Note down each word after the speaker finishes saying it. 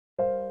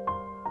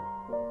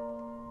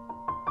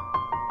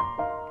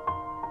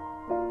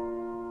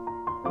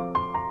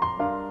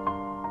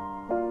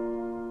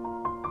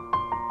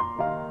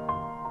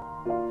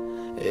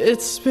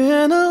It's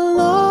been a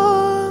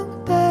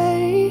long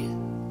day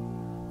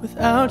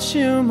without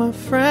you, my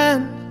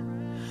friend,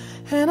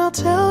 and I'll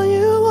tell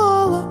you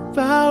all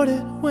about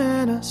it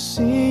when I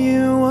see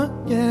you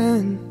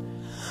again.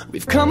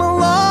 We've come a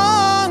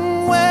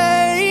long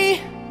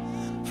way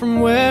from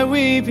where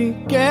we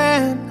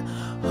began.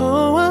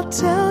 Oh, I'll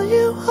tell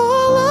you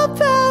all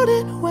about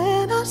it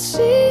when I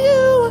see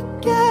you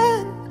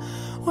again.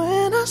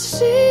 When I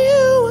see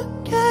you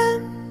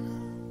again.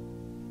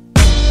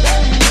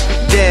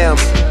 Damn,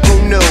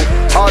 who knew?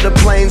 All the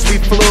planes we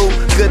flew,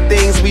 good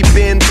things we've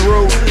been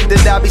through,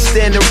 that I'll be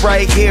standing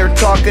right here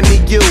talking to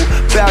you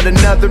about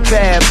another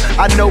path.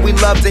 I know we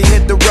love to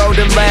hit the road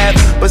and laugh,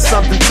 but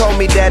something told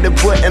me that it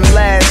wouldn't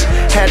last.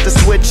 Had to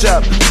switch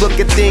up, look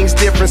at things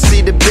different,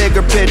 see the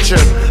bigger picture.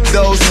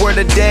 Those were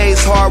the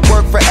days, hard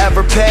work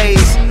forever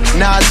pays.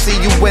 Now I see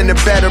you in a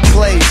better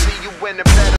place.